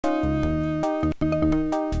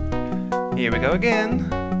Here we go again.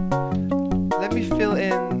 Let me fill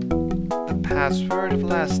in the password of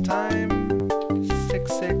last time.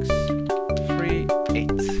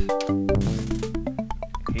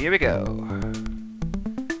 6638. Here we go.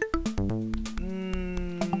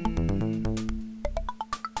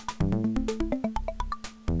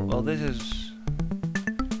 Well, this is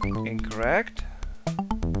incorrect.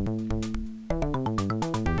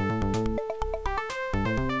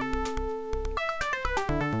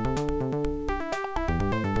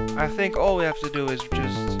 I think all we have to do is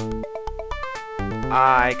just...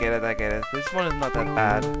 I get it. This one is not that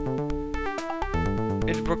bad.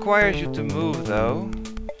 It requires you to move though.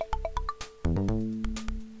 So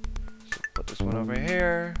put this one over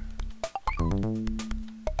here.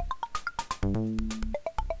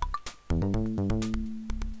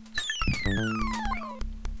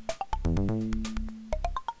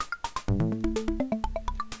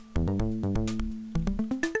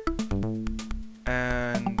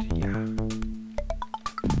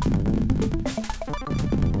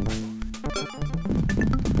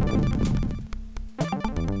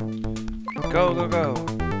 Go, go, go.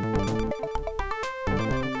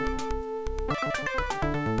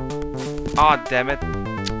 Aw, damn it.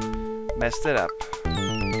 Messed it up.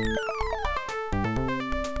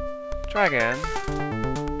 Try again.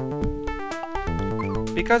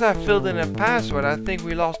 Because I filled in a password, I think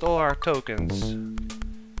we lost all our tokens.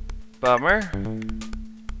 Bummer.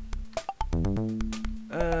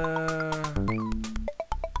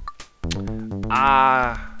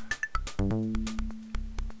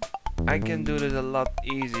 I can do this a lot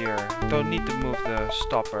easier. Don't need to move the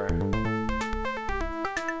stopper.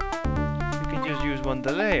 You can just use one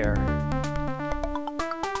delayer.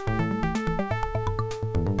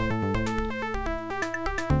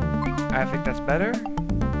 I think that's better.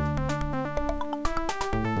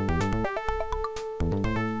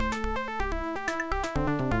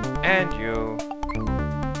 And you.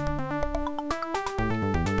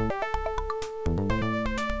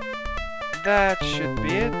 That should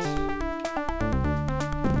be it.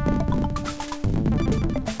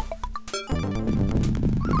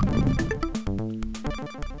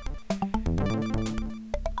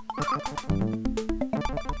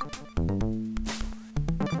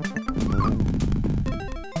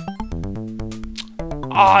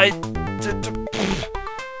 Oh,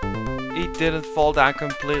 he didn't fall down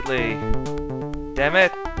completely. Damn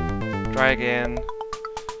it. Try again.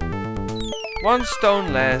 One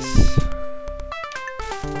stone less.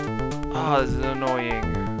 Oh, this is annoying.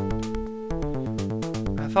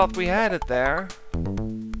 I thought we had it there.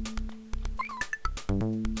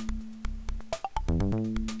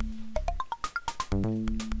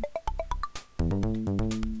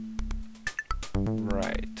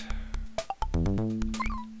 Right.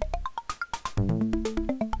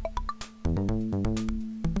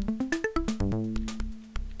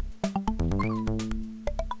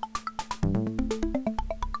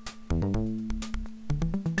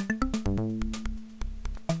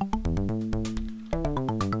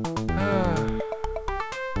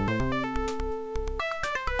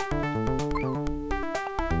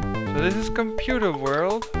 So this is computer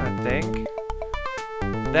world, I think.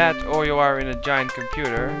 That or you are in a giant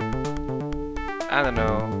computer. I don't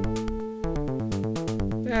know.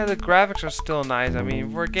 Yeah, the graphics are still nice. I mean,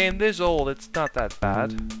 for a game this old, it's not that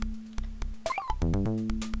bad.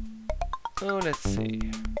 So let's see.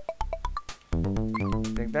 I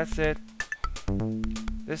think that's it.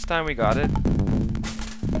 This time we got it.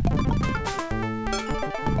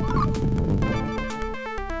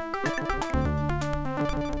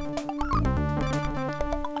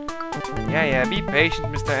 Yeah, be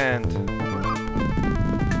patient, Mr. Ant.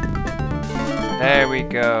 There we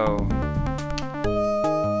go.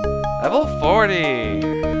 Level 40!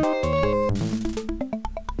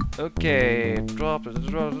 Okay, drop.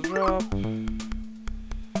 This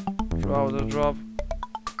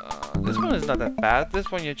one is not that bad.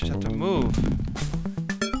 This one you just have to move.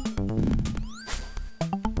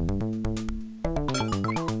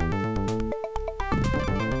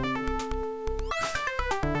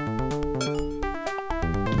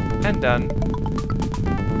 And done.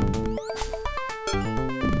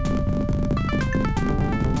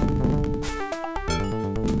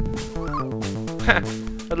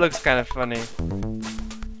 That looks kind of funny.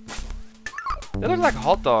 They look like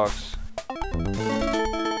hot dogs.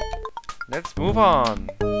 Let's move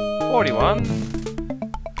on. 41.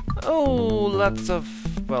 Oh, lots of...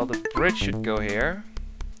 Well, the bridge should go here.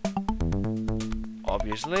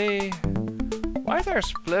 Obviously. Why is there a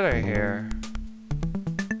splitter here?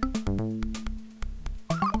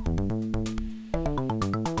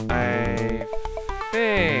 I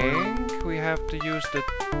think we have to use the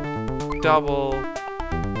double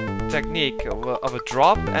technique of a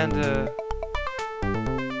drop and a...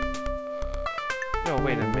 No,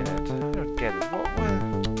 wait a minute. I don't get it.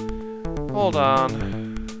 What? Hold on.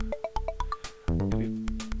 Maybe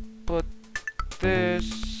put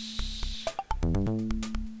this...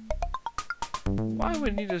 Why would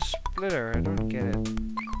we need a splitter? I don't get it.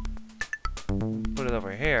 Put it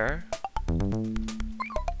over here.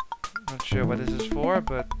 Not sure what this is for,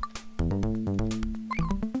 but...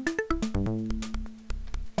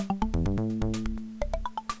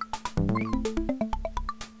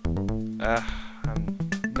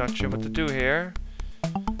 I'm not sure what to do here.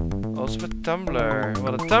 Also a tumbler.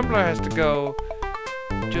 Well, the tumbler has to go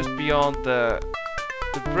just beyond the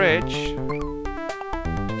bridge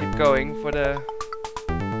to keep going for the...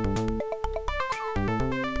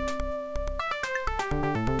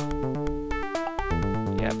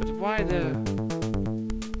 Yeah, but why the...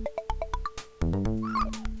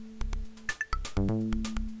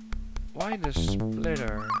 Why the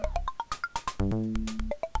splitter?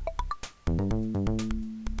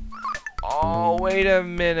 Oh, wait a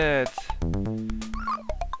minute.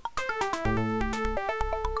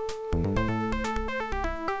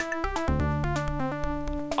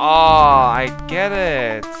 Oh, I get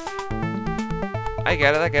it. I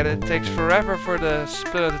get it. It takes forever for the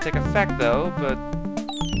splitter to take effect though, but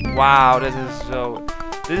wow, this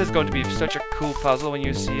is going to be such a cool puzzle when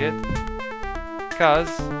you see it. Cause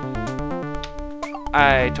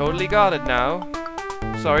I totally got it now.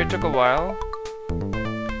 Sorry, it took a while.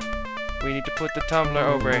 We need to put the tumbler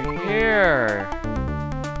over here.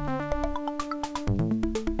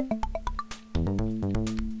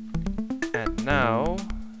 And now,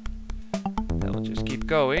 that will just keep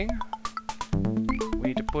going. We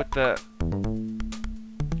need to put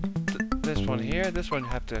this one here. This one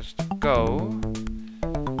have to go.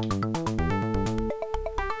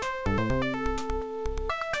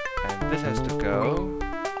 And this has to go.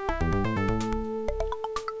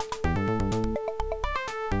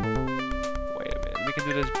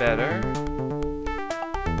 Do this better.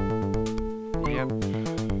 Yep.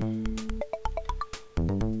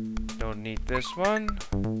 Don't need this one.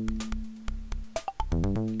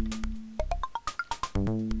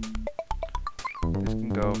 This can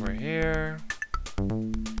go over here.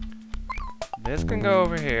 This can go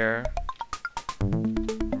over here.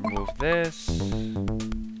 Remove this.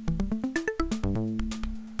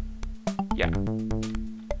 Yeah.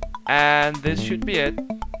 And this should be it.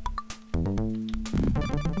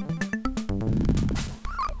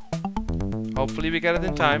 Hopefully we get it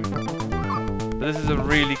in time. But this is a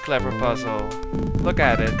really clever puzzle. Look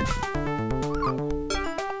at it.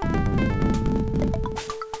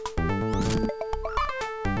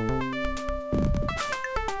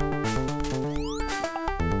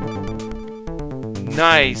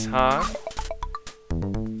 Nice, huh?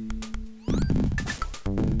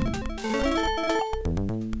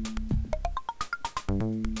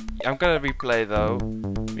 I'm gonna replay though.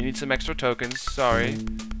 We need some extra tokens, sorry.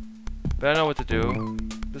 But I know what to do.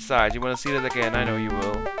 Besides, you want to see that again, I know you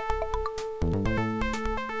will.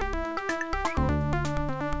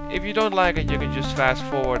 If you don't like it, you can just fast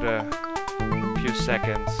forward a few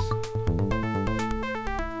seconds.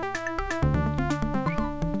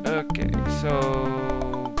 Okay,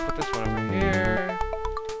 so put this one over here.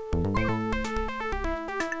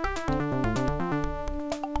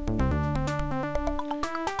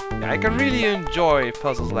 Yeah, I can really enjoy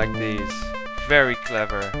puzzles like these. Very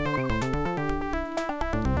clever.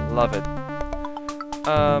 Love it.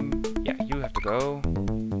 Yeah, you have to go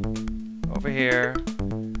over here.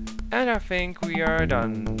 And I think we are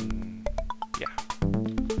done. Yeah.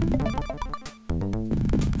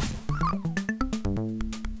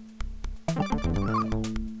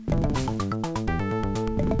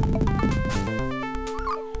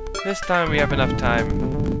 This time we have enough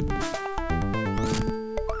time.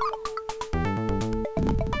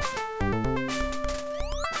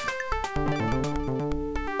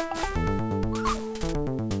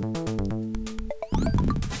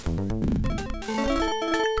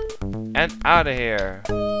 And out of here.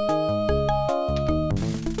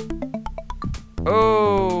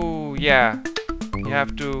 Oh, yeah. You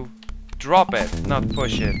have to drop it, not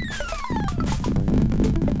push it.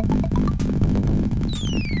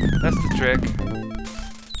 That's the trick.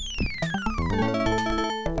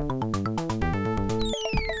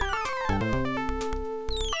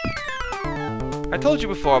 I told you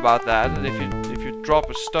before about that, and if you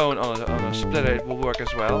drop a stone on a splitter, it will work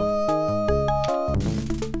as well.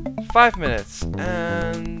 5 minutes,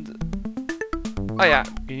 and oh yeah,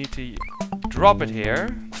 you need to drop it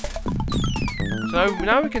here. So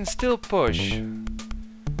now we can still push.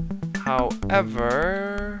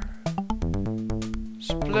 However,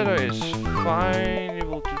 Splitter is fine.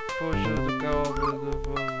 Able to push to go over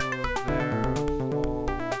there.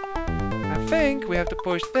 I think we have to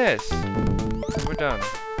push this. And we're done.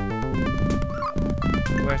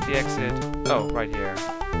 Where's the exit? Oh, right here.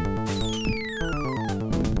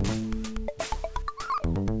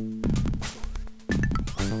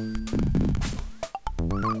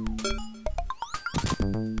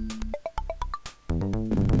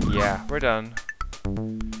 Yeah, we're done.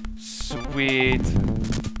 Sweet.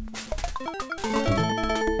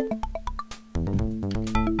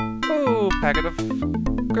 Ooh, packet of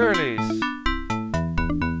girlies.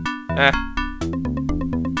 Eh.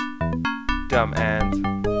 Dumb ant.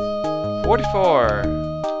 44.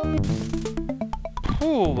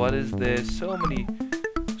 Ooh, what is this?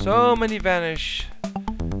 So many vanish.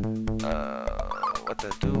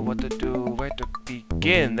 What to do, where to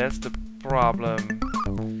begin? That's the problem.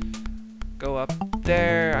 Go up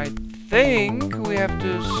there. I think we have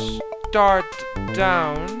to start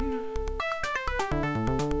down.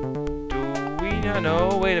 Do we not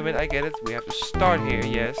know? Wait a minute, I get it. We have to start here,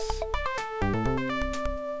 yes.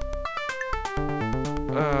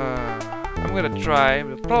 I'm gonna try.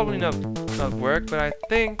 It'll probably not work, but I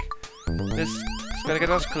think this is gonna get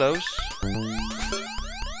us close.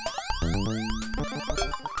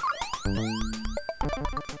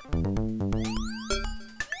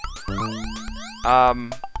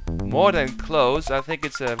 More than close, I think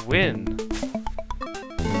it's a win.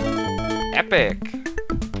 Epic!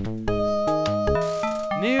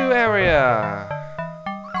 New area!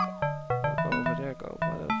 Go over there, go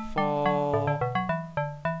waterfall.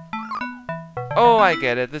 Oh, I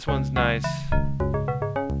get it, this one's nice.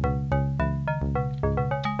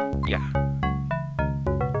 Yeah.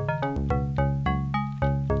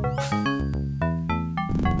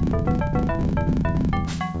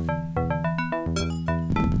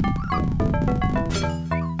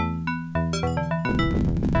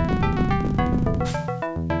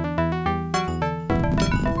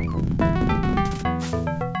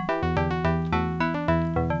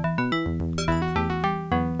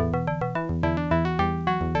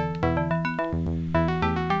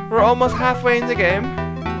 We're almost halfway in the game.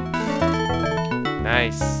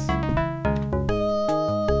 Nice.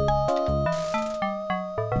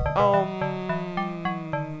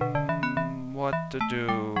 What to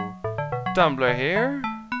do? Tumbler here.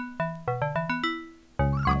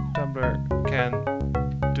 Tumbler can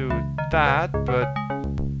do that, but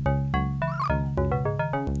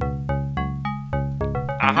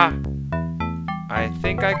aha! I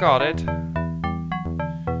think I got it.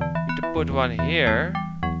 Need to put one here.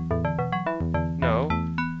 No.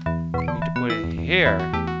 Need to put it here.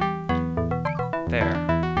 There.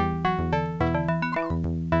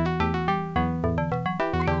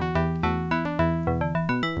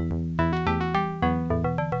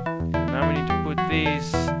 Now we need to put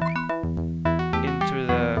these into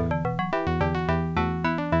the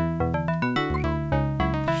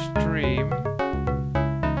stream.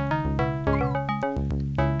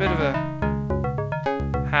 Bit of a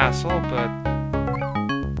hassle, but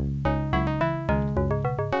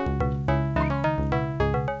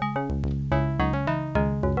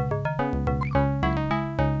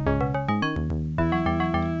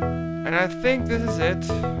and I think this is it.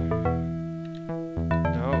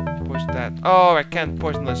 No, push that. Oh, I can't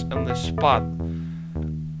push on this spot.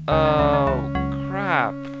 Oh,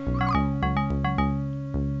 crap.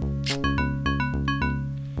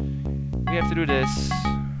 We have to do this.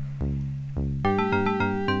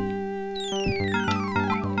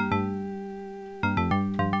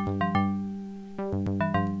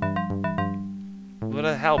 Will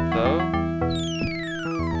it help though?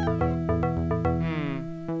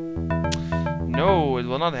 No, it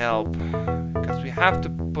will not help, because we have to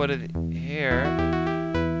put it here.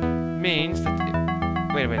 Means that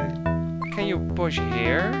wait a minute. Can you push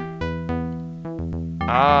here?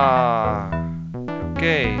 Ah,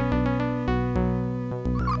 okay.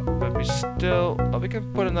 But we still. Oh, we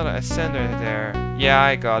can put another ascender there. Yeah,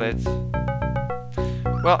 I got it.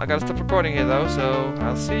 Well, I gotta stop recording here though, so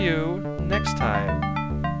I'll see you next time.